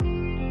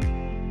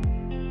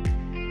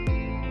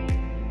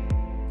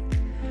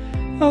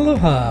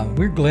Aloha!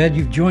 We're glad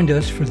you've joined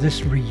us for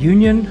this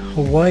Reunion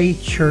Hawaii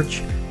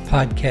Church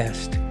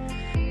podcast.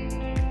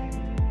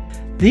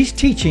 These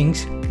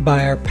teachings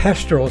by our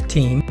pastoral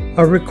team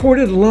are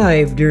recorded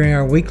live during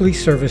our weekly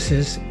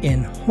services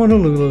in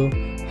Honolulu,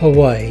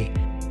 Hawaii.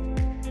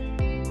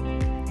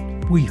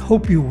 We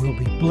hope you will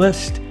be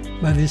blessed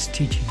by this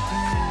teaching.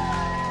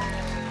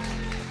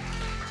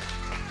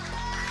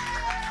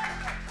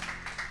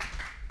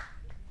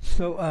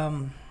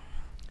 So,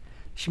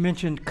 she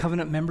mentioned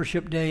Covenant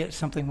Membership Day. It's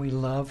something we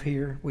love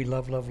here. We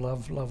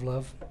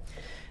love.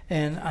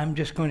 And I'm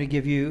just going to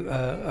give you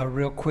a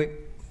real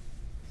quick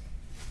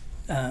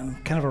kind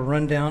of a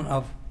rundown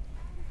of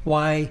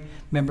why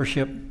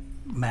membership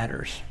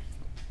matters.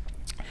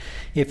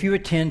 If you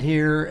attend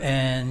here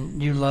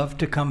and you love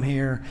to come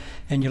here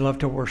and you love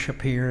to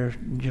worship here,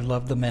 you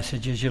love the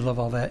messages, you love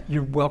all that,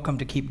 you're welcome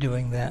to keep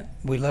doing that.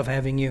 We love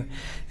having you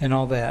and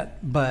all that.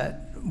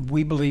 But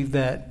we believe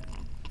that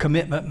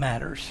commitment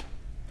matters.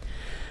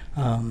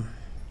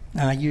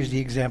 I use the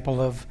example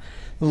of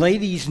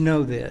ladies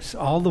know this.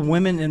 All the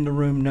women in the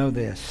room know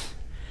this.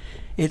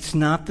 It's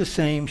not the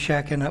same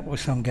shacking up with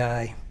some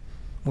guy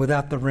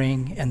without the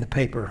ring and the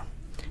paper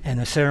and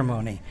the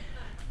ceremony.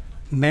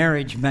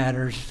 Marriage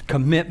matters,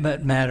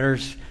 commitment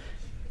matters,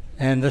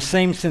 and the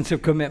same sense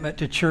of commitment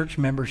to church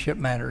membership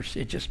matters.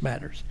 It just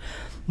matters.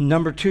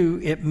 Number two,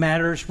 it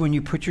matters when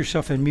you put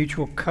yourself in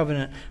mutual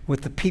covenant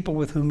with the people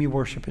with whom you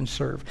worship and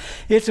serve.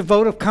 It's a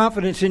vote of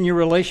confidence in your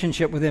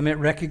relationship with them. It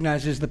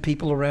recognizes the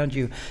people around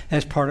you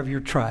as part of your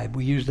tribe.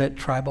 We use that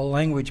tribal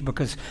language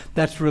because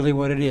that's really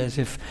what it is.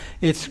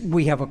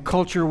 We have a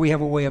culture, we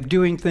have a way of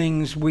doing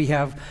things, we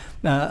have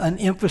an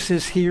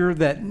emphasis here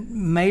that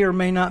may or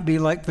may not be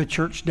like the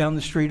church down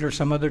the street or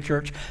some other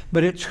church,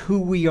 but it's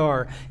who we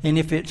are. And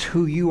if it's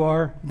who you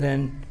are,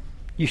 then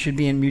you should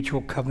be in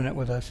mutual covenant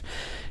with us.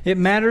 It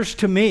matters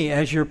to me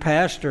as your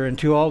pastor and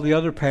to all the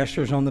other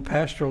pastors on the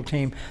pastoral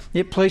team.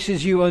 It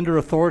places you under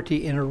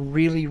authority in a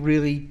really,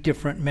 really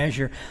different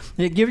measure.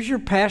 It gives your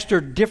pastor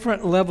a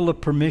different level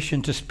of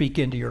permission to speak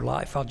into your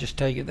life. I'll just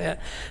tell you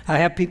that. I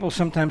have people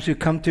sometimes who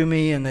come to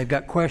me and they've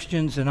got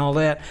questions and all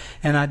that,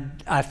 and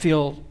I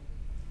feel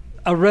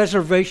a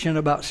reservation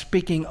about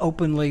speaking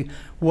openly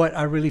what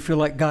I really feel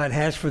like God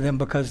has for them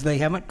because they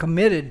haven't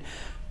committed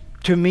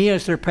to me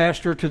as their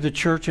pastor, to the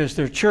church as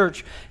their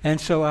church, and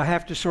so I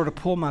have to sort of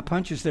pull my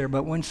punches there.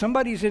 But when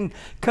somebody's in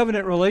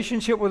covenant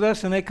relationship with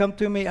us and they come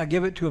to me, I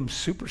give it to them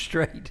super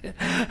straight.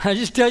 I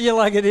just tell you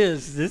like it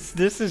is.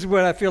 This is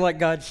what I feel like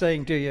God's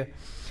saying to you.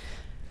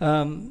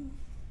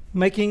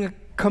 Making a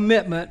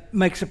commitment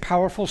makes a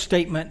powerful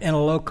statement in a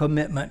low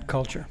commitment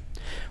culture.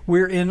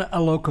 We're in a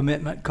low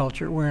commitment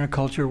culture. We're in a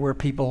culture where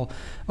people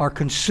are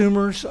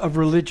consumers of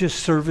religious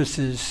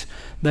services.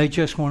 They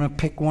just want to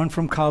pick one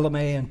from column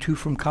A and two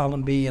from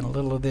column B and a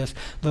little of this,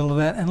 a little of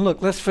that. And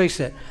look, let's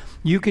face it.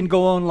 You can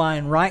go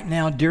online right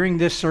now during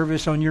this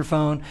service on your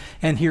phone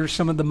and hear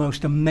some of the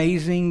most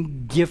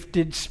amazing,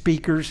 gifted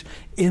speakers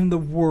in the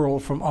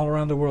world from all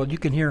around the world. You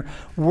can hear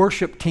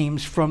worship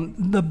teams from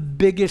the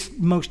biggest,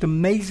 most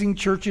amazing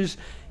churches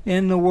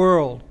in the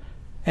world.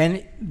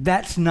 And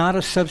that's not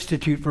a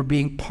substitute for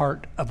being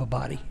part of a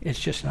body. It's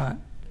just not.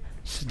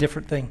 It's a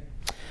different thing.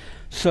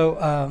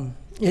 So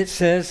it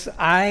says,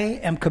 I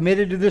am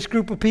committed to this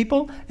group of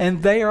people,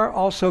 and they are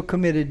also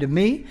committed to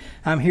me.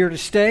 I'm here to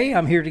stay.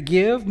 I'm here to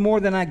give more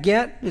than I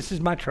get. This is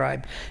my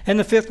tribe. And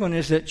the fifth one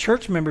is that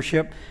church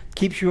membership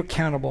keeps you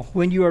accountable.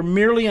 When you are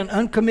merely an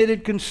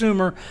uncommitted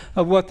consumer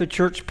of what the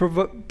church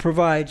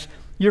provides,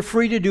 you're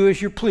free to do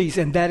as you please,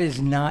 and that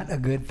is not a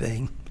good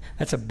thing.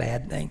 That's a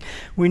bad thing.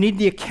 We need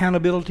the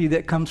accountability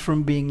that comes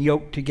from being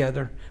yoked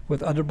together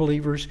with other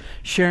believers,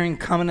 sharing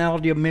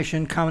commonality of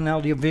mission,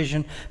 commonality of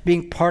vision,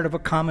 being part of a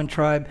common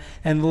tribe,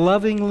 and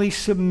lovingly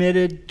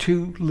submitted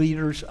to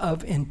leaders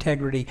of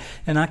integrity.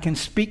 And I can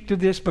speak to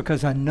this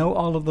because I know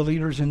all of the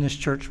leaders in this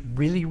church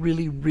really,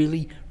 really,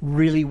 really,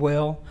 really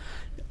well.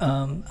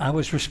 I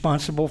was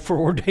responsible for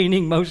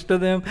ordaining most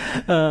of them.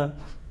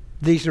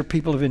 These are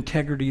people of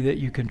integrity that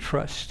you can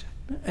trust.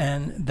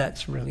 And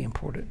that's really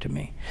important to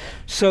me.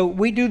 So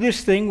we do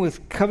this thing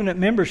with covenant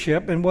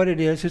membership, and what it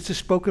is, it's a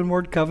spoken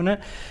word covenant.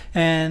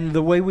 And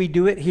the way we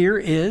do it here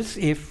is,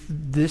 if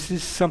this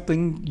is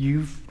something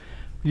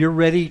you're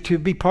ready to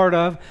be part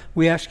of,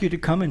 we ask you to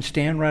come and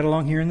stand right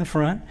along here in the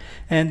front.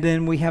 And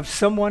then we have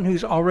someone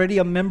who's already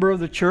a member of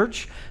the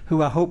church,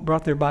 who I hope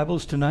brought their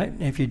Bibles tonight.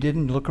 If you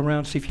didn't, look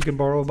around, see if you can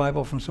borrow a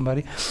Bible from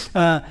somebody,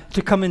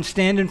 to come and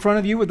stand in front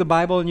of you with the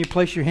Bible, and you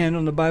place your hand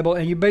on the Bible,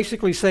 and you're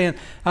basically saying,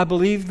 I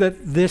believe that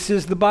this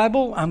is the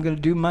Bible. I'm going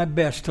to do my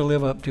best to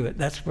live up to it.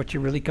 That's what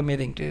you're really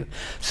committing to.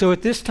 So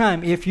at this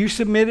time, if you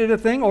submitted a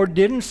thing or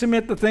didn't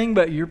submit the thing,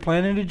 but you're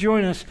planning to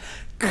join us,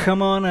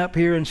 come on up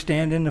here and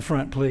stand in the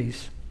front,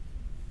 please.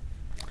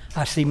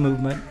 I see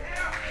movement.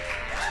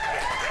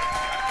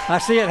 I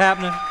see it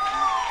happening.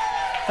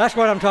 That's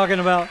what I'm talking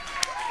about.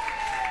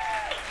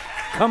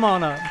 Come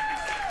on up.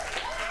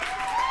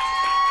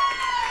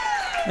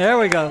 There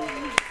we go.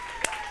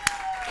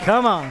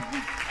 Come on.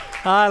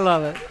 I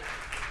love it.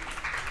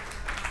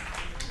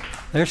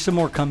 There's some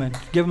more coming.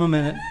 Give them a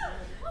minute.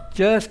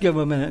 Just give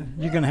them a minute.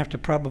 You're going to have to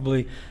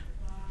probably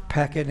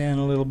pack it in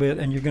a little bit,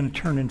 and you're going to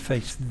turn and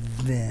face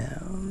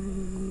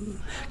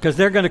them. Because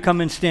they're going to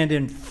come and stand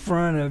in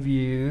front of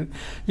you.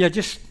 Yeah,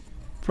 just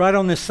right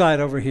on this side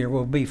over here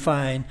will be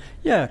fine.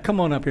 Yeah, come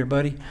on up here,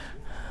 buddy.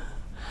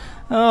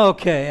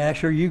 Okay,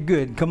 Asher, you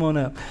good. Come on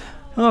up.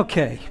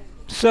 Okay,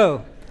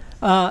 so,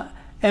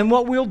 and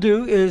what we'll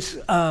do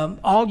is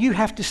all you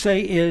have to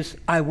say is,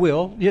 I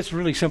will. It's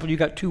really simple. You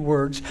got 2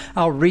 words.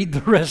 I'll read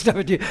the rest of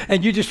it to you.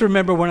 And you just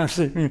remember when I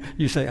say,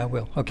 you say, I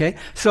will. Okay?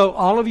 So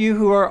all of you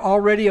who are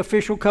already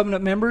official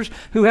covenant members,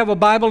 who have a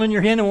Bible in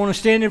your hand and want to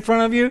stand in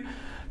front of you,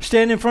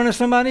 stand in front of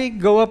somebody,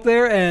 go up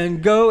there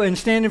and go and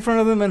stand in front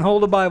of them and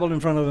hold a Bible in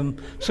front of them.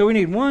 So we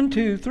need 1,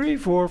 2, 3,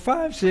 4,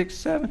 5, 6,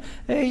 7,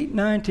 8,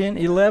 9, 10,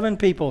 11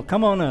 people.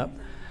 Come on up.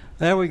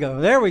 There we go.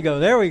 There we go.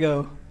 There we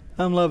go.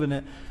 I'm loving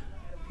it.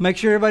 Make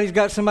sure everybody's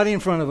got somebody in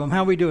front of them.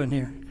 How we doing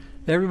here?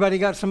 Everybody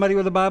got somebody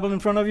with a Bible in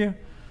front of you?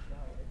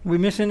 We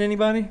missing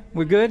anybody?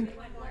 We good?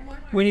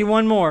 We need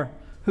one more.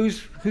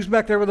 Who's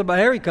back there with a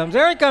Bible? There he comes.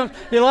 There he comes.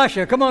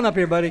 Elisha, come on up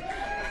here, buddy.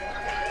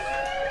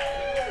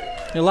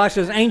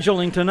 Elisha's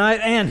angeling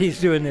tonight, and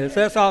he's doing this.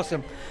 That's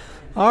awesome.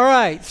 All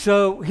right,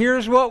 so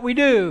here's what we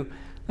do.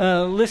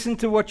 Listen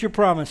to what you're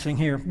promising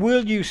here.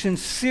 Will you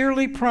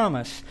sincerely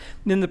promise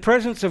in the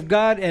presence of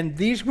God and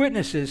these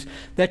witnesses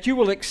that you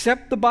will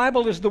accept the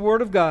Bible as the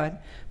Word of God,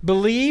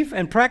 believe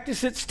and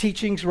practice its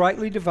teachings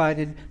rightly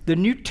divided, the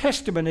New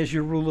Testament as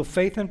your rule of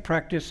faith and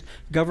practice,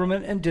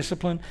 government and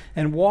discipline,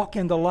 and walk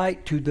in the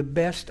light to the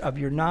best of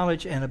your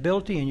knowledge and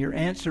ability? And your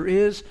answer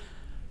is,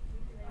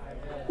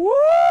 woo!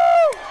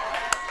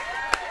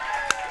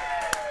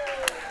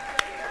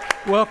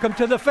 Welcome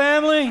to the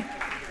family.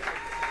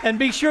 And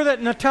be sure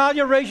that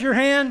Natalia, raise your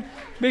hand.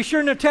 Be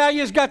sure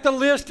Natalia's got the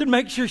list and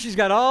make sure she's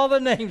got all the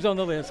names on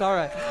the list. All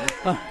right.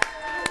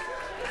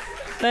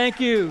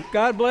 Thank you.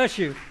 God bless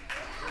you.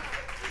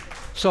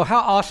 So how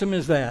awesome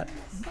is that?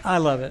 I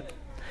love it.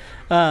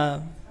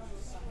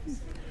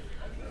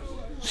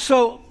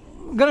 So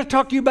I'm going to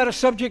talk to you about a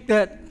subject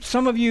that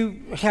some of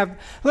you have.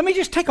 Let me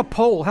just take a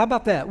poll. How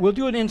about that? We'll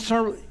do an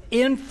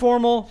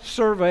informal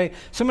survey.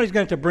 Somebody's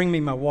going to have to bring me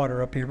my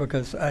water up here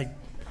because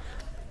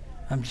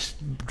I'm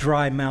just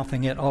dry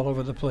mouthing it all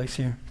over the place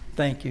here.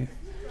 Thank you.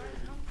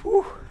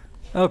 Whew.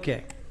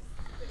 Okay.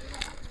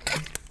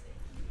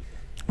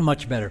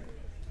 Much better.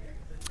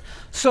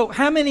 So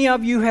how many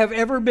of you have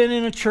ever been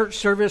in a church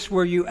service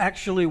where you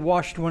actually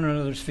washed one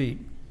another's feet?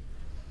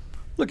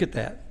 Look at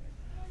that.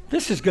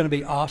 This is going to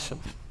be awesome.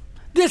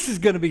 This is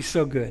going to be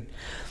so good.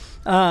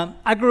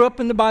 I grew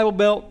up in the Bible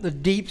Belt, the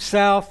Deep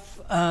South,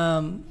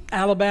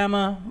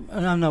 Alabama.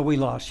 I know we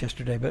lost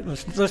yesterday, but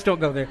let's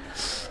don't go there.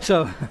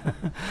 So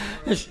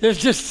there's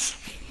just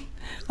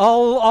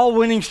all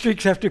winning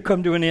streaks have to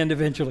come to an end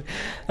eventually.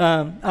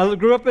 I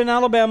grew up in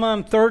Alabama.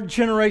 I'm 3rd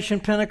generation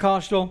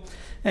Pentecostal,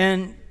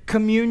 and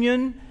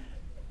communion.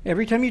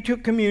 Every time you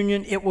took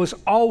communion, it was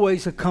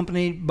always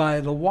accompanied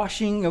by the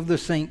washing of the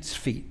saints'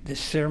 feet. This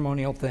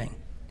ceremonial thing.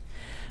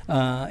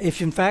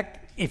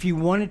 If you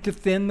wanted to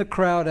thin the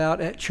crowd out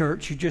at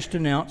church, you just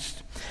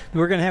announced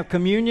we're going to have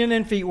communion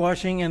and feet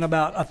washing, and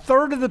about a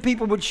third of the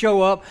people would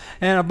show up,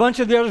 and a bunch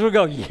of the others would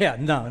go, yeah,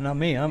 no, not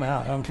me, I'm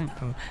out. I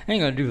ain't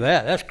going to do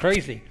that. That's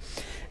crazy.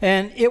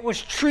 And it was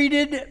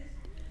treated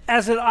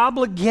as an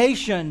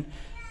obligation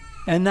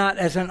and not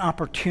as an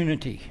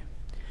opportunity.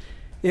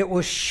 It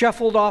was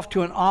shuffled off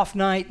to an off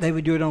night. They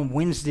would do it on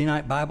Wednesday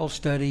night Bible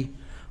study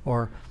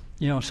or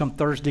some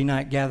Thursday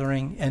night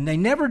gathering, and they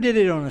never did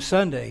it on a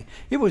Sunday.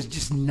 It was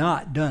just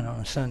not done on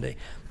a Sunday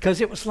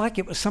because it was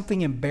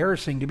something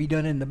embarrassing to be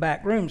done in the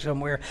back room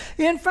somewhere.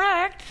 In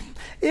fact,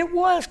 it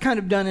was kind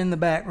of done in the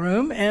back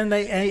room, and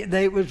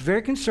they was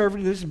very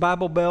conservative. This is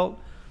Bible Belt,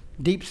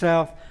 Deep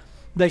South.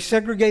 They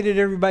segregated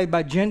everybody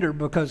by gender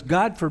because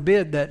God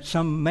forbid that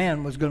some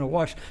man was going to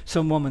wash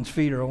some woman's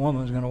feet or a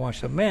woman was going to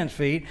wash some man's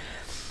feet.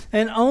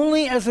 And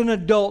only as an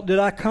adult did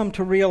I come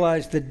to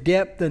realize the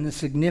depth and the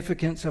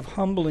significance of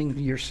humbling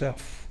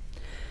yourself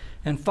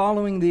and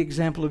following the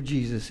example of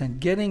Jesus and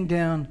getting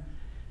down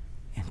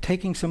and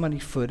taking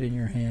somebody's foot in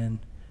your hand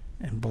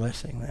and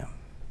blessing them.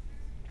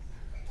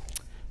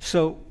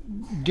 So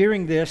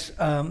during this,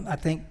 I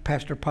think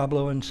Pastor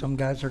Pablo and some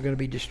guys are going to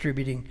be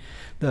distributing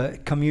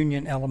the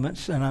communion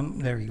elements. And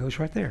there he goes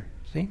right there.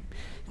 See?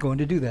 Going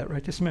to do that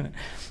right this minute.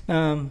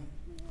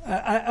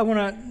 I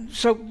want to,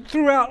 so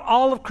throughout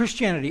all of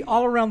Christianity,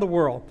 all around the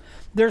world,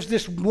 there's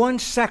this one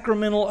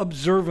sacramental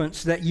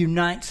observance that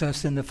unites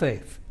us in the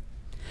faith.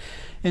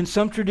 In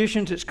some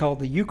traditions, it's called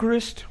the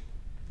Eucharist.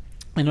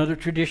 In other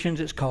traditions,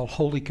 it's called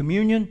Holy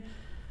Communion.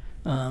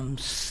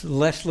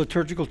 Less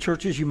liturgical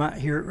churches, you might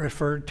hear it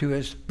referred to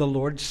as the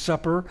Lord's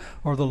Supper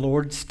or the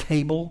Lord's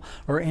Table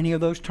or any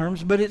of those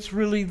terms, but it's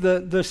really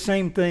the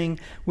same thing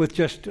with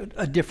just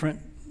a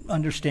different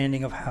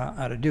understanding of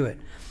how to do it.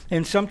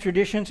 In some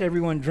traditions,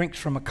 everyone drinks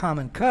from a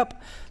common cup.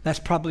 That's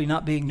probably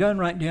not being done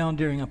right now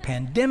during a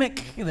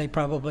pandemic. They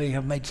probably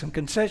have made some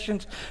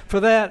concessions for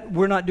that.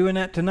 We're not doing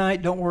that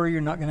tonight. Don't worry, you're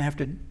not going to have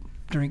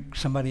to drink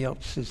somebody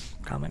else's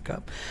common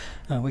cup.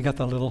 We got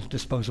the little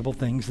disposable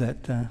things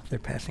that they're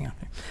passing out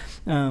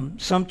there.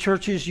 Some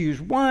churches use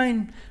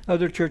wine.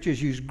 Other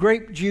churches use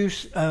grape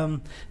juice.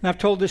 And I've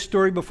told this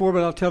story before,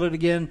 but I'll tell it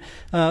again.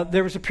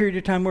 There was a period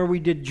of time where we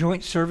did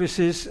joint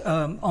services.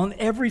 On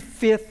every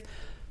fifth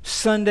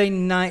Sunday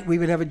night, we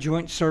would have a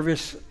joint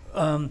service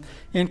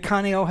in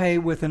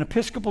Kaneohe with an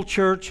Episcopal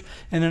church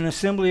and an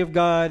Assembly of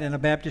God and a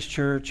Baptist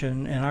church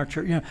and our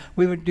church. You know,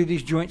 we would do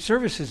these joint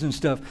services and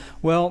stuff.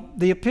 Well,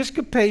 the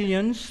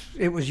Episcopalians,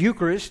 it was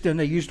Eucharist and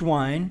they used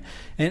wine,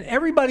 and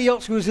everybody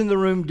else who was in the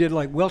room did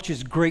like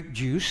Welch's grape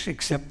juice,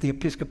 except the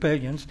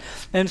Episcopalians.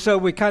 And so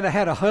we kind of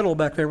had a huddle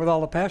back there with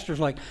all the pastors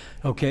like,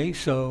 okay,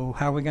 so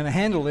how are we going to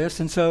handle this?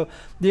 And so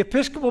the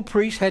Episcopal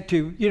priest had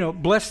to,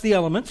 bless the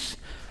elements,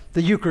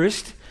 the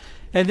Eucharist.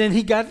 And then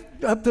he got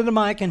up to the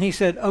mic and he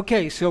said,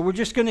 okay, so we're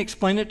just going to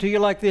explain it to you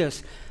like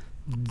this.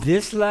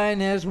 This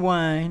line has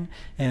wine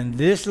and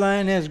this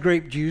line has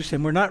grape juice,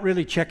 and we're not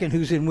really checking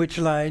who's in which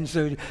line,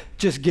 so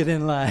just get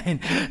in line.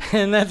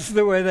 And that's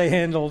the way they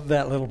handled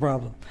that little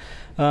problem.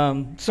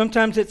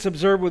 Sometimes it's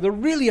observed with a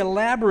really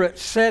elaborate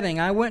setting.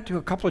 I went to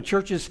a couple of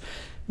churches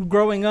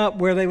growing up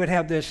where they would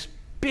have this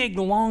big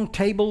long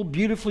table,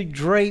 beautifully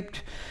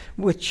draped,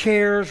 with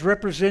chairs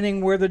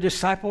representing where the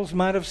disciples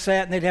might have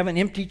sat, and they'd have an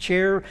empty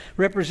chair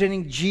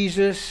representing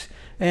Jesus,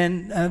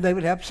 and they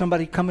would have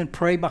somebody come and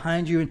pray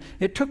behind you. And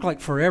it took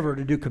like forever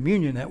to do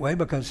communion that way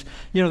because,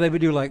 they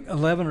would do like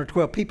 11 or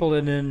 12 people,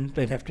 and then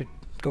they'd have to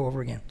go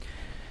over again.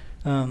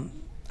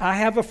 I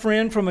have a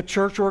friend from a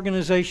church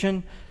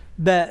organization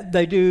that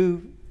they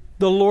do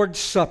the Lord's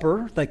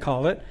Supper, they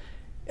call it,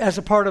 as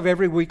a part of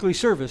every weekly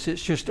service.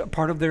 It's just a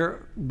part of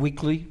their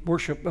weekly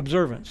worship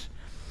observance.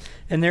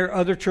 And there are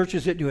other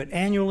churches that do it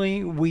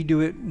annually. We do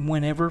it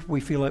whenever we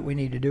feel like we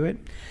need to do it.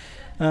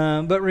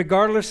 But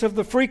regardless of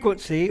the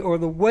frequency or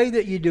the way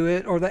that you do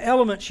it or the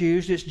elements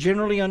used, it's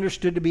generally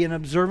understood to be an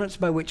observance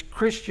by which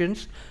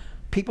Christians,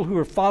 people who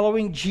are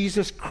following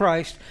Jesus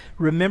Christ,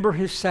 remember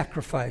his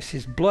sacrifice,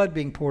 his blood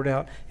being poured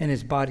out, and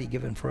his body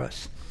given for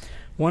us.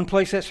 One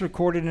place that's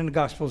recorded in the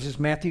Gospels is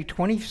Matthew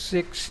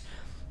 26,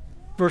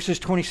 verses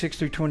 26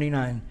 through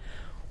 29.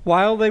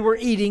 While they were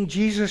eating,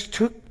 Jesus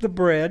took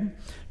bread,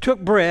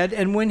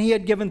 and when he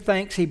had given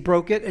thanks, he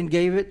broke it and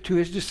gave it to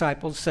his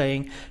disciples,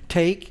 saying,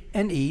 "Take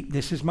and eat,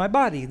 this is my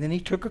body." Then he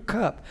took a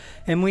cup,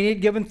 and when he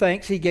had given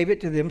thanks, he gave it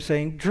to them,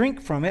 saying,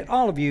 "Drink from it,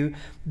 all of you.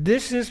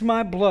 This is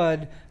my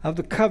blood of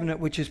the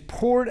covenant, which is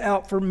poured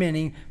out for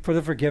many for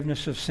the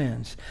forgiveness of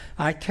sins.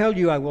 I tell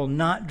you, I will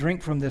not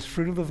drink from this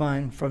fruit of the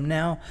vine from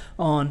now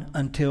on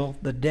until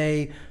that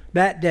day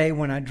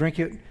when I drink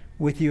it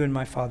with you in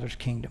my Father's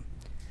kingdom."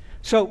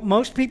 So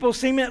most people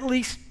seem at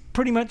least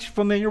pretty much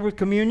familiar with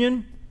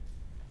communion.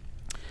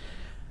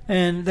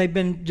 And they've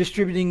been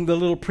distributing the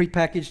little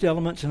prepackaged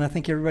elements, and I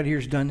think everybody here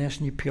has done this,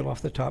 and you peel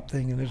off the top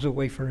thing, and there's a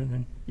wafer, and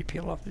then you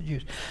peel off the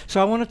juice. So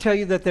I want to tell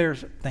you that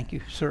thank you,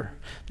 sir,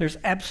 there's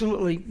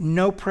absolutely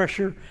no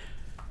pressure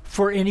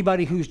for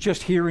anybody who's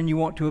just here and you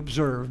want to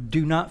observe.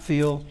 Do not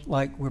feel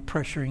like we're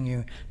pressuring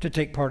you to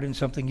take part in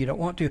something you don't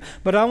want to.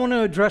 But I want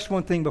to address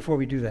one thing before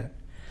we do that.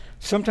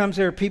 Sometimes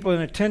there are people in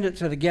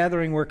attendance at a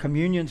gathering where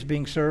communion's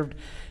being served,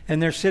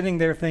 and they're sitting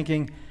there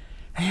thinking,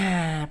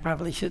 I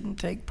probably shouldn't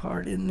take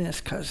part in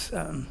this because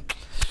I'm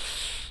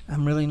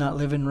really not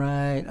living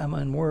right. I'm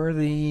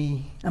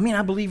unworthy. I mean,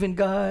 I believe in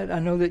God. I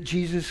know that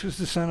Jesus was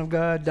the Son of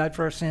God, died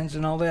for our sins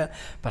and all that,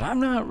 but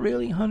I'm not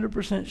really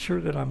 100%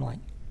 sure that I'm like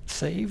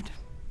saved.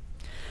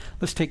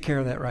 Let's take care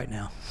of that right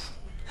now.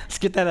 Let's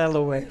get that out of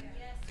the way.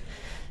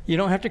 You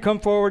don't have to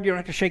come forward. You don't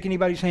have to shake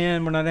anybody's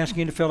hand. We're not asking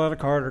you to fill out a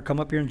card or come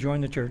up here and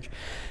join the church.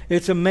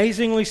 It's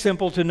amazingly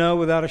simple to know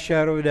without a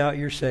shadow of a doubt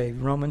you're saved.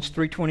 Romans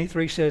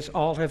 3:23 says,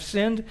 all have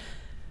sinned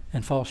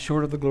and fall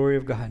short of the glory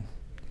of God.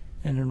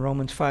 And in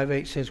Romans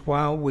 5:8 says,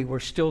 while we were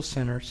still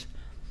sinners,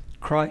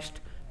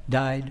 Christ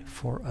died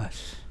for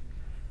us.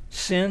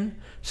 Sin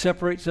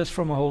separates us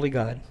from a holy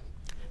God,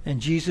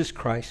 and Jesus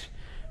Christ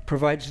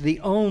provides the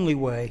only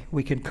way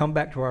we can come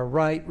back to our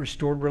right,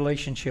 restored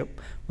relationship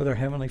with our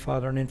Heavenly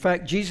Father. And in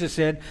fact, Jesus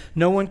said,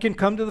 no one can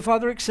come to the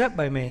Father except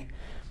by me.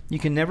 You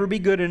can never be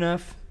good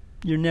enough.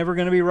 You're never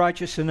going to be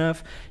righteous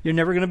enough. You're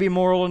never going to be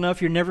moral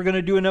enough. You're never going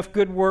to do enough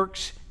good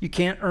works. You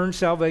can't earn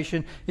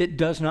salvation. It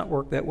does not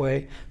work that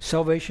way.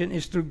 Salvation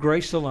is through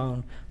grace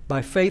alone,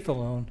 by faith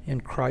alone,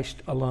 in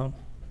Christ alone.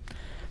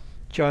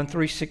 John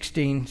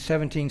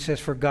 3:16-17 says,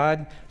 for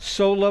God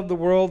so loved the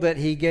world that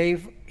he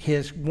gave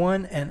his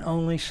one and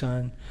only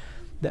Son,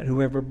 that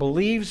whoever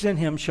believes in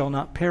him shall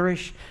not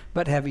perish,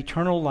 but have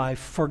eternal life.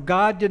 For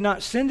God did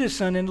not send his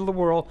Son into the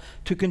world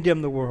to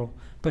condemn the world,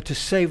 but to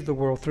save the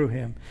world through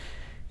him.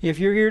 If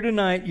you're here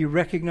tonight, you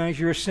recognize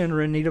you're a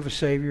sinner in need of a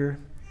Savior,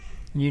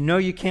 and you know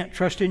you can't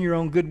trust in your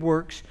own good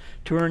works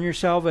to earn your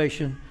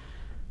salvation,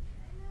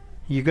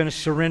 You're going to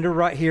surrender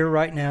right here,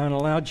 right now, and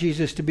allow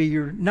Jesus to be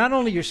not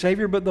only your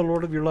Savior, but the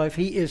Lord of your life.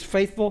 He is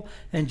faithful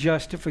and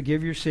just to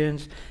forgive your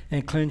sins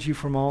and cleanse you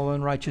from all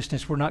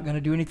unrighteousness. We're not going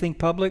to do anything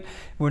public.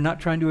 We're not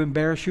trying to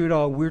embarrass you at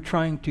all. We're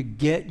trying to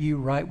get you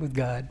right with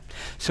God.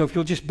 So if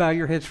you'll just bow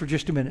your heads for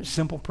just a minute,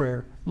 simple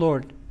prayer.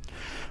 Lord,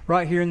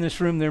 right here in this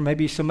room, there may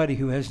be somebody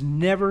who has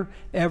never,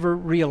 ever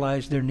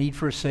realized their need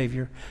for a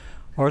Savior,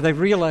 or they've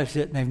realized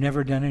it and they've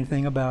never done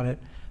anything about it.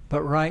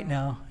 But right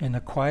now, in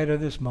the quiet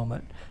of this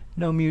moment,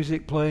 no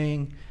music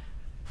playing,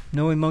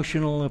 no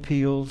emotional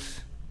appeals,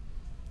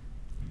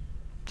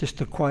 just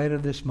the quiet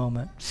of this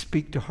moment.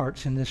 Speak to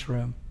hearts in this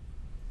room.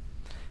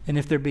 And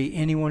if there be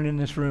anyone in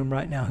this room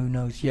right now who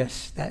knows,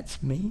 yes,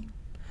 that's me.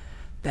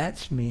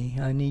 That's me.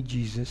 I need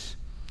Jesus.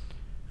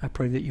 I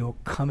pray that you'll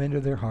come into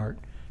their heart,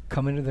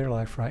 come into their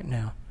life right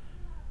now.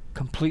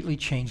 Completely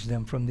change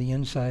them from the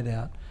inside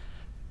out.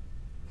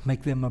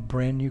 Make them a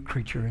brand new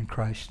creature in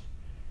Christ.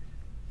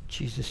 In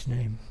Jesus'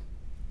 name,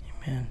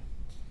 amen.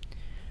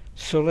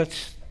 So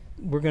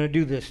we're going to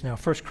do this now.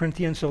 1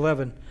 Corinthians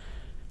 11,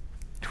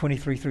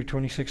 23 through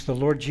 26. The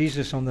Lord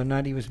Jesus, on the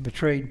night he was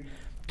betrayed,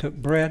 took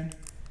bread,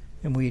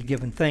 and we had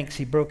given thanks.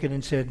 He broke it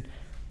and said,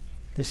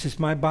 "This is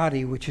my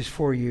body, which is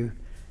for you.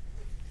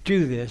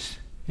 Do this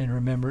in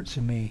remembrance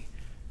of me.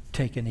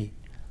 Take and eat."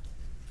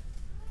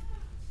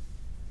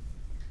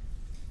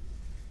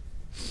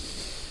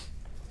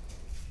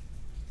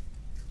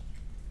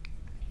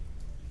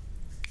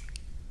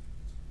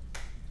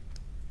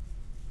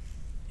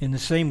 In the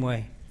same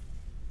way,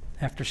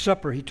 after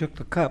supper, he took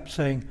the cup,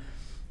 saying,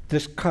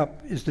 "This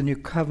cup is the new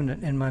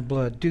covenant in my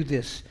blood. Do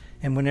this,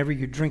 and whenever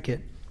you drink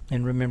it,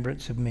 in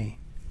remembrance of me.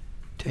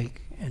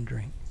 Take and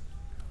drink."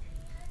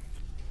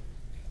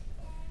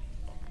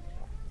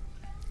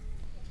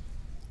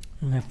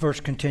 And the verse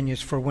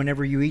continues, "For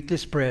whenever you eat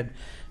this bread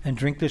and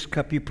drink this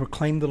cup, you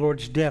proclaim the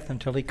Lord's death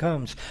until he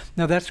comes."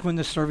 Now that's when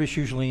the service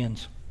usually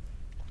ends.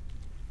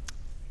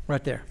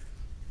 Right there.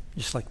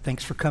 Just like,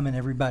 thanks for coming,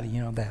 everybody,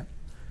 you know that.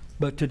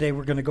 But today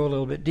we're going to go a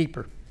little bit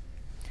deeper.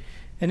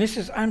 And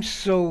I'm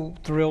so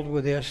thrilled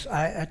with this.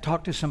 I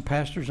talked to some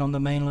pastors on the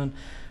mainland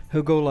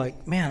who go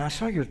like, "Man, I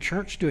saw your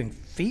church doing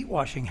feet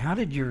washing. How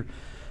did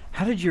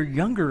your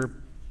younger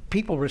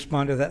people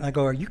respond to that?" And I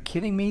go, "Are you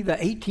kidding me? The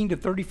 18 to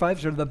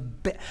 35s are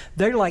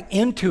they're like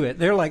into it.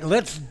 They're like,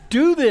 let's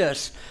do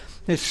this.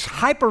 It's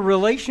hyper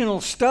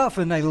relational stuff,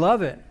 and they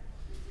love it."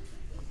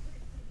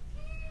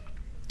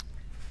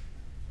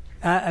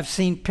 I've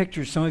seen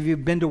pictures. Some of you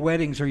have been to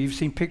weddings, or you've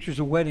seen pictures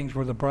of weddings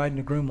where the bride and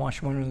the groom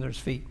wash one another's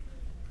feet.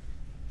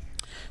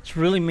 It's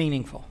really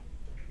meaningful.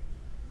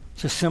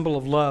 It's a symbol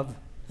of love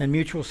and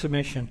mutual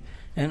submission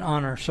and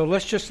honor. So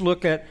let's just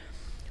look at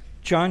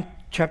John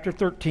chapter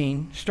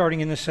 13,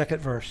 starting in the second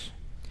verse.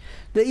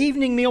 "The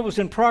evening meal was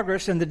in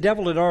progress, and the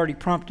devil had already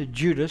prompted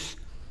Judas,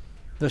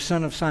 the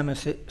son of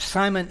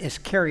Simon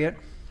Iscariot,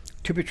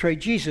 to betray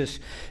Jesus.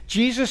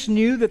 Jesus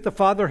knew that the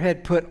Father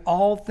had put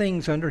all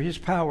things under his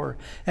power,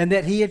 and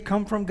that he had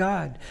come from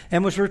God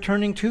and was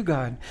returning to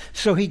God.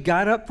 So he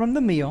got up from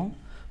the meal,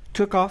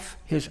 took off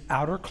his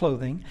outer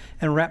clothing,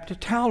 and wrapped a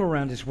towel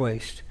around his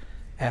waist.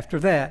 After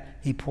that,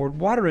 he poured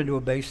water into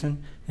a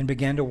basin and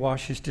began to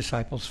wash his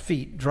disciples'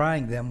 feet,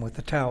 drying them with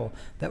the towel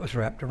that was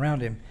wrapped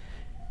around him.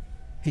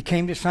 He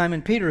came to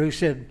Simon Peter, who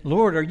said,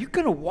 'Lord, are you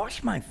going to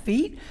wash my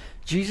feet?'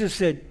 Jesus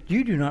said,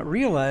 You do not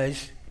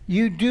realize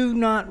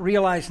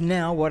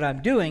now what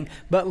I'm doing,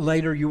 but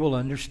later you will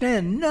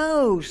understand."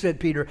 "No,"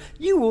 said Peter,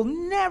 "you will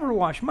never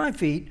wash my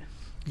feet."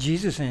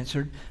 Jesus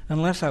answered,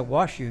 "Unless I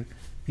wash you,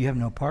 you have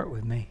no part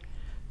with me."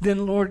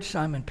 "Then, Lord,"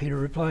 Simon Peter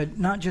replied,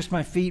 "not just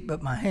my feet,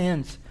 but my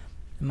hands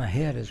and my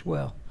head as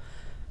well."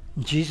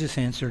 And Jesus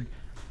answered,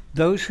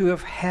 "Those who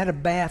have had a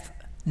bath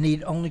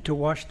need only to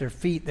wash their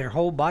feet. Their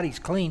whole body's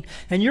clean,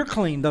 and you're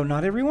clean, though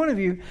not every one of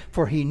you."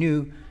 For he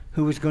knew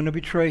who was going to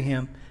betray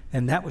him,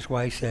 and that was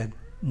why he said,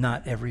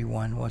 not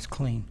everyone was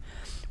clean.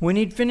 When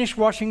he'd finished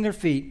washing their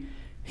feet,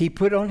 he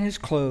put on his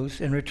clothes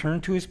and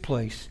returned to his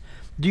place.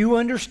 "Do you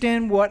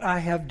understand what I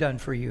have done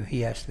for you?"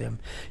 he asked them.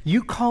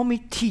 "You call me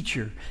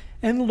teacher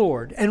and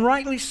Lord, and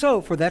rightly so,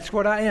 for that's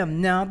what I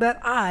am. Now that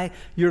I,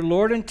 your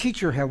Lord and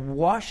teacher, have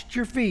washed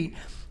your feet,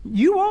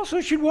 you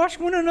also should wash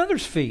one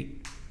another's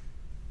feet."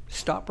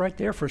 Stop right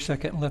there for a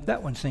second and let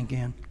that one sink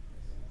in.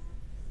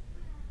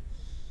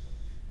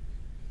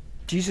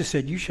 Jesus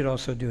said, "You should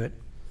also do it.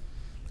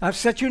 I've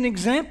set you an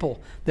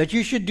example that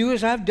you should do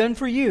as I've done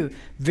for you.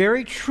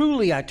 Very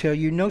truly, I tell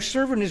you, no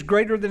servant is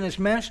greater than his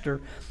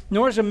master,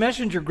 nor is a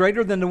messenger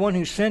greater than the one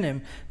who sent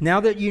him. Now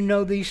that you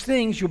know these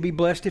things, you'll be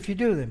blessed if you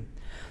do them."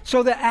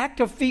 So the act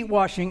of feet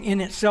washing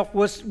in itself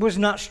was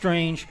not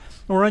strange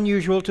or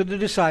unusual to the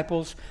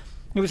disciples.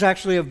 It was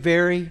actually a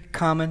very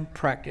common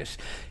practice.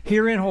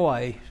 Here in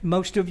Hawaii,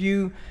 most of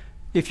you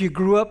If you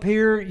grew up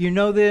here, you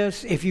know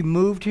this. If you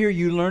moved here,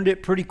 you learned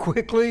it pretty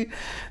quickly.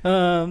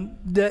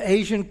 The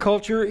Asian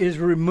culture is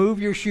remove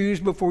your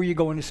shoes before you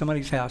go into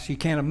somebody's house. You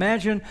can't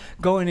imagine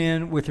going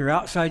in with your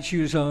outside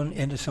shoes on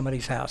into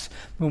somebody's house.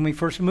 When we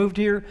first moved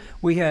here,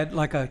 we had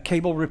like a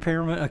cable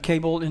repairman, a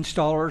cable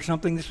installer or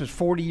something. This was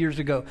 40 years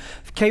ago.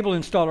 The cable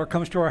installer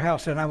comes to our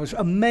house, and I was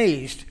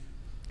amazed.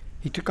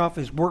 He took off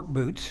his work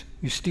boots,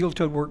 his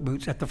steel-toed work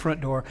boots at the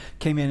front door,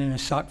 came in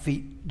his sock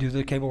feet, do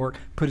the cable work,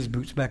 put his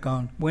boots back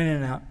on, went in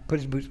and out, put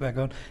his boots back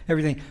on,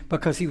 everything,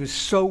 because he was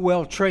so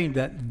well trained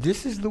that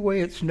this is the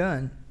way it's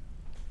done.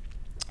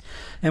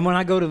 And when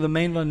I go to the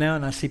mainland now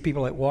and I see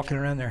people like walking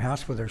around their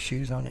house with their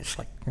shoes on, it's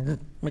like,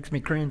 makes me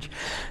cringe.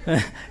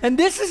 And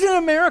this is in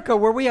America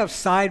where we have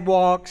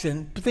sidewalks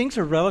and things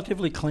are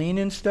relatively clean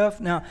and stuff.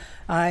 Now,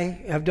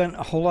 I have done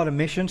a whole lot of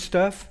mission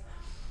stuff.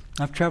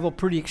 I've traveled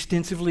pretty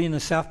extensively in the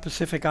South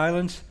Pacific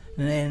Islands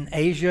and in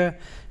Asia,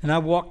 and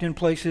I've walked in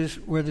places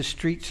where the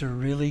streets are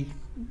really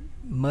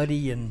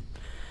muddy, and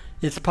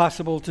it's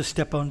possible to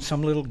step on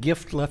some little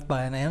gift left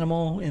by an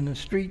animal in the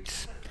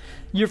streets.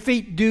 Your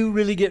feet do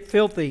really get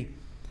filthy.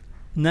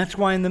 And that's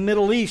why in the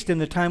Middle East, in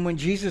the time when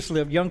Jesus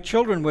lived, young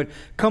children would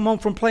come home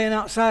from playing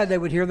outside. They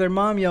would hear their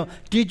mom yell,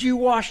 "Did you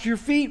wash your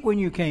feet when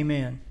you came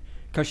in?"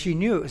 Because she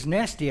knew it was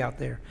nasty out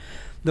there.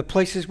 The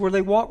places where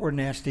they walked were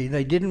nasty.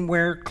 They didn't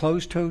wear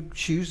closed-toed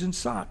shoes and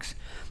socks.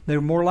 They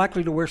were more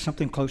likely to wear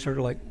something closer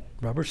to like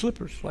rubber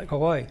slippers, like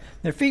Hawaii.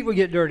 Their feet would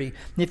get dirty.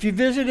 And if you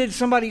visited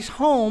somebody's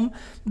home,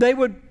 they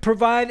would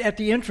provide at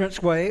the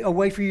entranceway a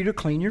way for you to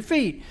clean your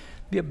feet.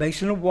 Be a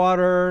basin of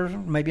water,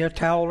 maybe a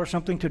towel or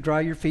something to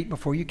dry your feet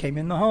before you came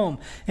in the home.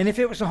 And if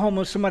it was a home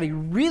of somebody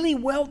really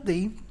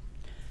wealthy,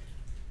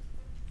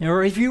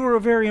 or if you were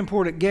a very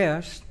important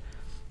guest,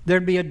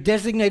 there'd be a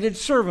designated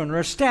servant or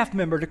a staff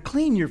member to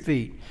clean your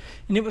feet.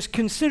 And it was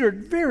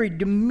considered very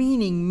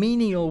demeaning,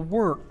 menial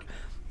work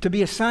to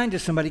be assigned to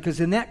somebody,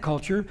 because in that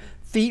culture,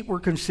 feet were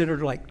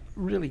considered like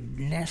really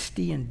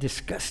nasty and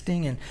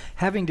disgusting, and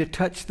having to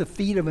touch the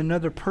feet of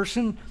another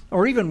person,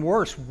 or even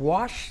worse,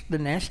 wash the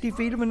nasty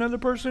feet of another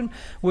person,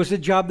 was a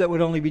job that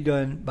would only be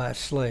done by a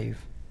slave.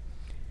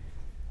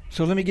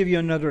 So let me give you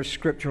another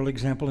scriptural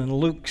example in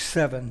Luke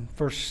 7,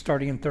 verse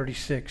starting in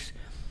 36.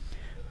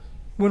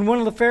 When one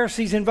of the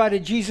Pharisees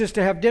invited Jesus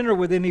to have dinner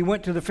with him, he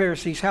went to the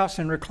Pharisee's house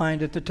and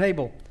reclined at the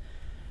table.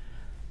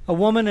 A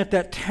woman at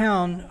that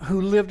town who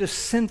lived a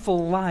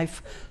sinful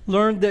life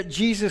learned that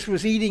Jesus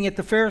was eating at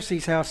the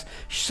Pharisee's house,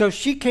 so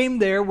she came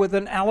there with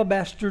an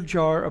alabaster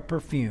jar of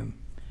perfume.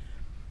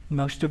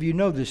 Most of you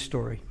know this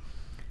story.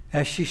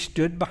 As she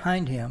stood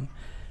behind him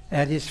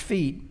at his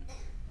feet,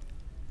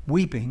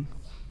 weeping.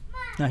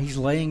 Now he's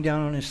laying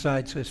down on his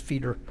side, so his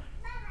feet are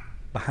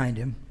behind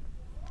him.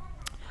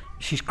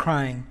 She's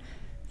crying.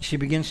 She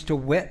begins to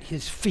wet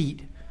his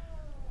feet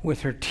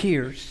with her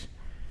tears,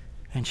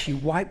 and she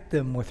wiped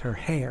them with her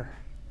hair,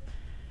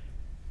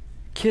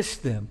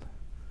 kissed them,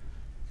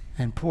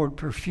 and poured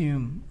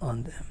perfume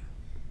on them.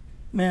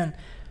 Man,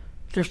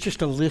 there's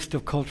just a list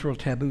of cultural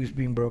taboos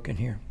being broken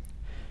here.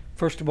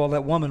 First of all,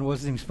 that woman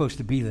wasn't even supposed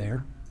to be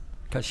there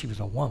because she was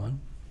a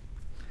woman.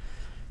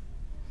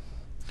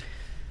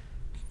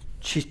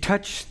 She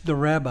touched the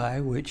rabbi,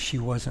 which she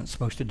wasn't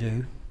supposed to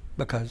do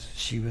because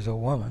she was a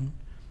woman,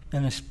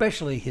 and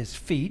especially his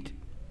feet.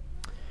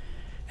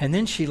 And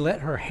then she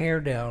let her hair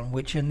down,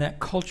 which in that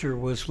culture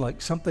was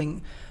like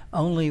something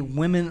only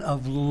women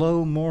of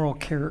low moral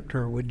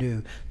character would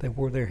do. They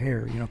wore their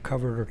hair,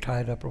 covered or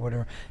tied up or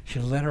whatever. She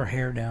let her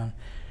hair down.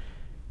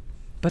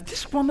 But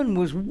this woman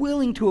was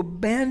willing to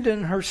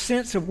abandon her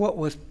sense of what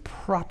was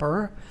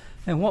proper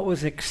and what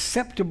was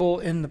acceptable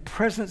in the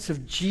presence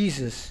of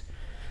Jesus,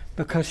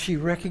 because she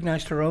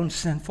recognized her own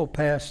sinful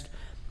past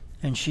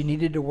and she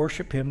needed to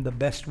worship him the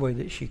best way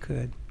that she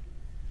could.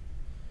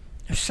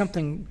 There's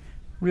something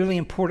really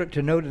important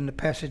to note in the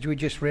passage we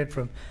just read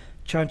from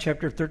John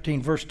chapter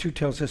 13. Verse 2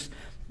 tells us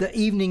the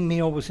evening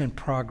meal was in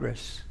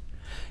progress.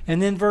 And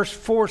then verse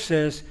 4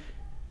 says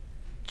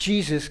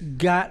Jesus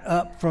got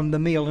up from the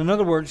meal. In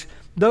other words,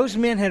 those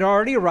men had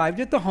already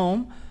arrived at the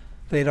home.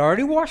 They had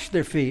already washed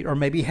their feet, or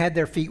maybe had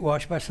their feet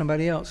washed by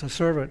somebody else, a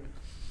servant.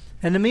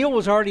 And the meal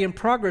was already in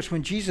progress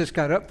when Jesus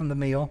got up from the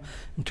meal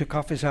and took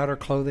off his outer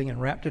clothing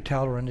and wrapped a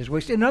towel around his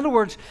waist. In other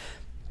words,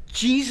 what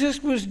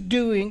Jesus was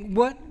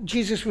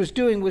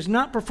doing was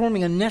not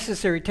performing a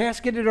necessary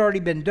task. It had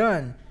already been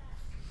done.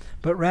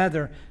 But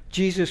rather,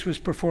 Jesus was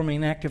performing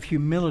an act of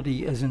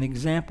humility as an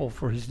example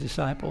for his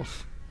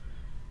disciples.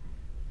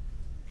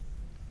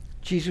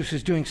 Jesus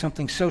was doing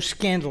something so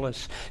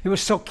scandalous. It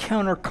was so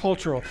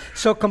countercultural,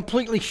 so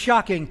completely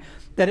shocking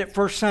that at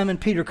first Simon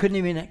Peter couldn't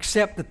even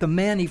accept that the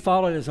man he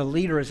followed as a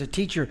leader, as a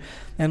teacher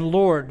and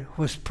Lord,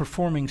 was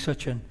performing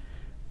such an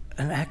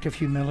act of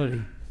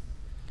humility.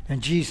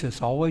 And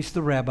Jesus, always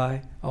the rabbi,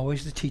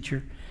 always the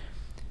teacher,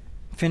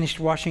 finished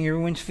washing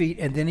everyone's feet,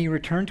 and then he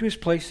returned to his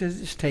place at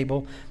his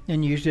table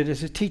and used it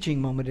as a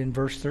teaching moment. In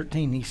verse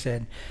 13, he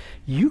said,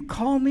 "You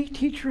call me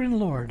teacher and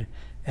Lord,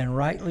 and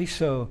rightly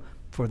so,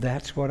 for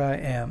that's what I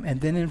am."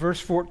 And then in verse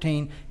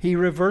 14, he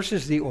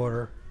reverses the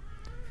order.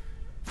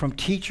 from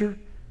teacher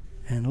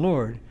and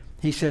Lord.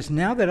 He says,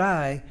 now that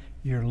I,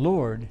 your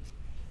Lord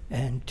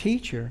and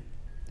teacher,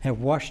 have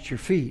washed your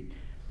feet,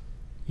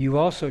 you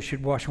also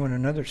should wash one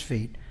another's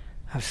feet.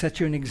 I've set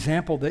you an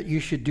example that you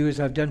should do as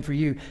I've done for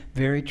you.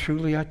 Very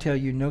truly I tell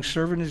you, no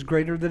servant is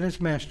greater than his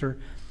master,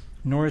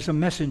 nor is a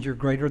messenger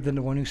greater than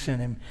the one who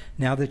sent him.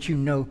 Now that you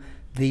know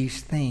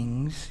these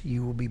things,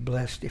 you will be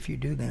blessed if you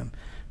do them.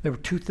 There were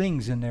two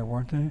things in there,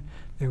 weren't there?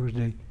 There was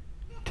the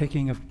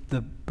taking of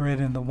the bread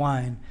and the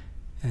wine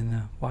and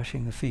the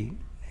washing the feet.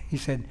 He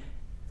said,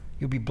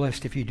 you'll be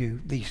blessed if you do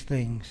these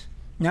things.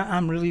 Now,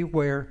 I'm really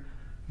aware,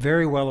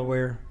 very well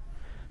aware,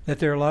 that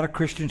there are a lot of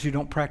Christians who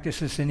don't practice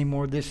this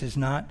anymore. This is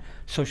not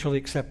socially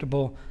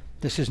acceptable.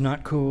 This is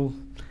not cool.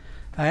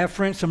 I have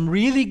friends, some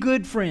really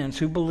good friends,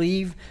 who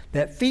believe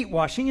that feet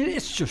washing,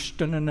 it's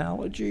just an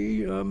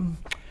analogy.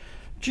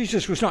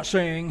 Jesus was not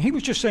saying, he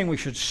was just saying we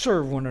should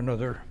serve one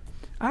another.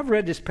 I've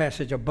read this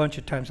passage a bunch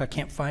of times. I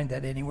can't find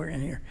that anywhere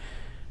in here.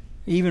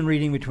 Even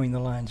reading between the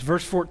lines.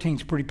 Verse 14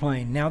 is pretty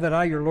plain. Now that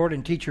I, your Lord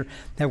and teacher,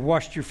 have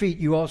washed your feet,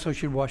 you also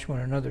should wash one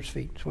another's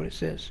feet. That's what it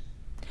says.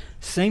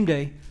 Same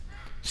day,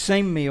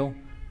 same meal,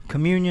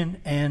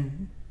 communion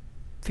and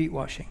feet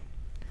washing.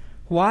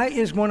 Why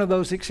is one of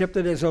those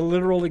accepted as a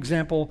literal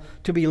example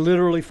to be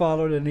literally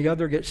followed and the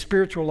other gets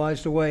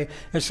spiritualized away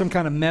as some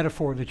kind of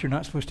metaphor that you're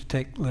not supposed to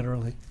take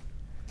literally?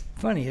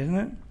 Funny, isn't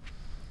it?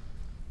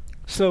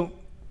 So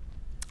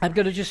I'm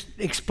going to just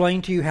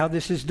explain to you how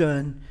this is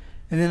done,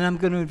 and then I'm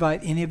going to invite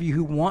any of you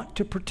who want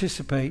to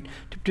participate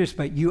to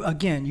participate. You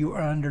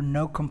are under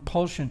no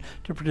compulsion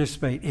to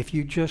participate. If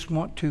you just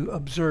want to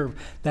observe,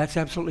 that's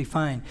absolutely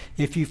fine.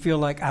 If you feel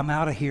like I'm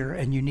out of here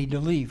and you need to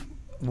leave,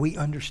 we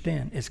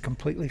understand. It's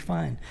completely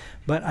fine.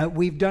 But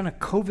we've done a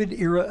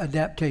COVID-era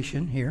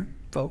adaptation here,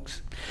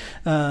 folks.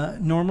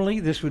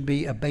 Normally, this would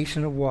be a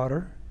basin of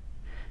water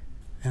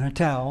and a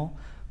towel,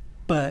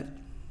 but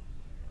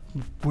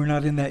we're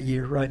not in that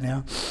year right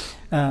now.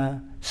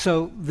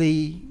 So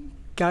the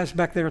guys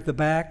back there at the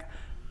back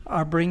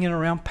are bringing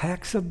around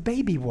packs of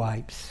baby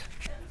wipes.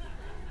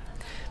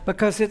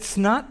 Because it's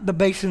not the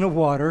basin of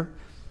water,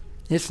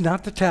 it's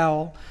not the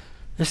towel,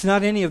 it's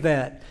not any of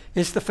that.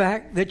 It's the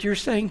fact that you're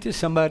saying to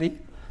somebody,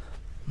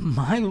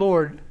 my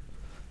Lord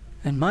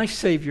and my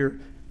Savior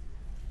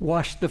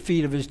washed the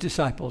feet of his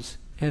disciples,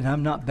 and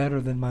I'm not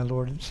better than my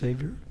Lord and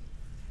Savior.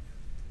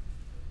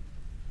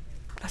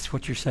 That's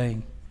what you're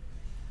saying.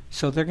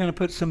 So they're going to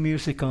put some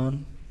music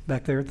on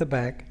back there at the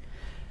back,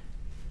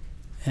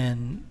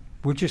 and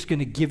we're just going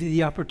to give you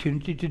the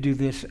opportunity to do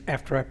this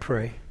after I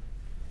pray.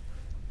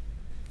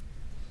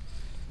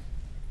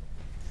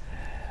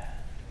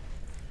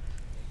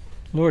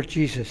 Lord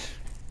Jesus,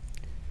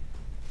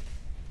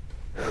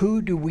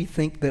 who do we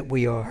think that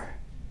we are,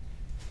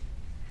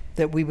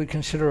 that we would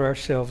consider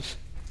ourselves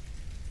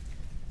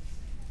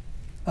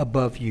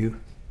above you,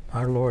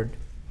 our Lord,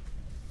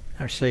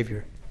 our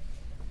Savior?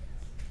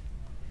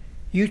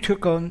 You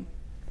took on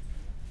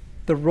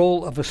the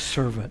role of a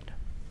servant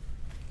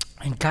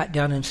and got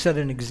down and set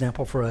an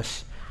example for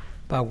us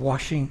by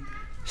washing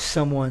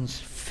someone's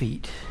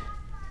feet.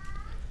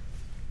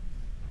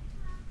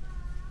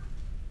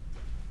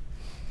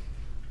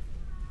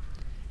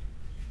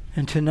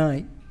 And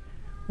tonight,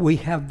 we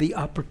have the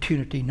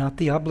opportunity, not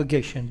the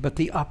obligation, but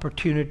the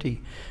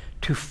opportunity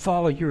to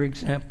follow your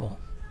example.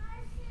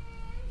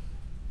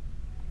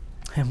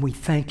 And we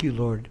thank you,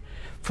 Lord,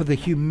 for the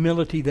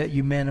humility that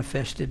you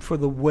manifested, for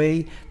the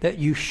way that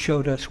you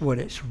showed us what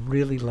it's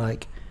really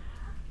like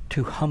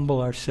to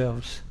humble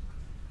ourselves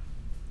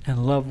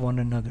and love one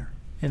another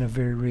in a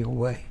very real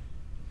way.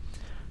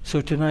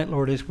 So tonight,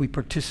 Lord, as we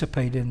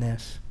participate in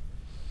this,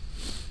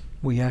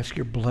 we ask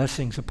your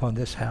blessings upon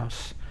this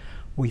house.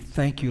 We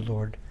thank you,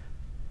 Lord,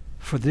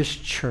 for this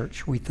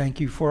church. We thank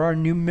you for our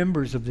new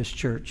members of this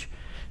church.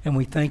 And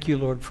we thank you,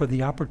 Lord, for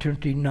the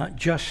opportunity not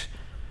just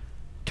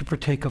to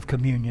partake of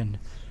communion,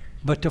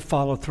 but to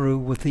follow through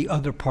with the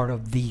other part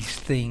of these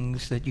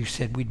things that you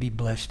said we'd be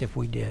blessed if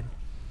we did.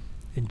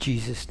 In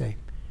Jesus' name,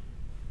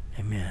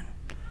 amen.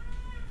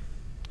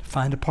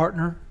 Find a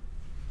partner.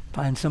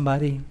 Find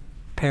somebody.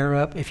 Pair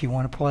up if you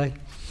want to play.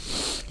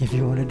 If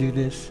you want to do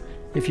this.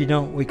 If you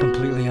don't, we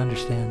completely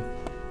understand.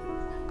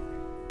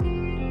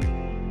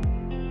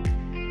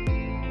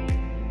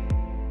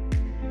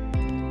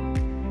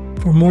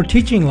 For more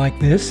teaching like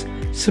this,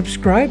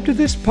 subscribe to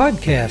this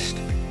podcast.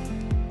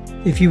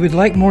 If you would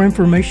like more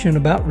information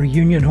about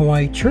Reunion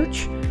Hawaii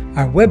Church,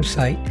 our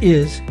website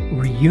is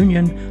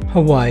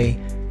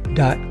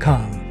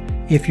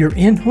reunionhawaii.com. If you're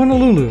in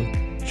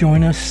Honolulu,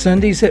 join us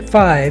Sundays at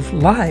 5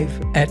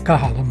 live at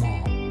Kahala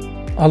Mall.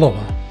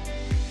 Aloha.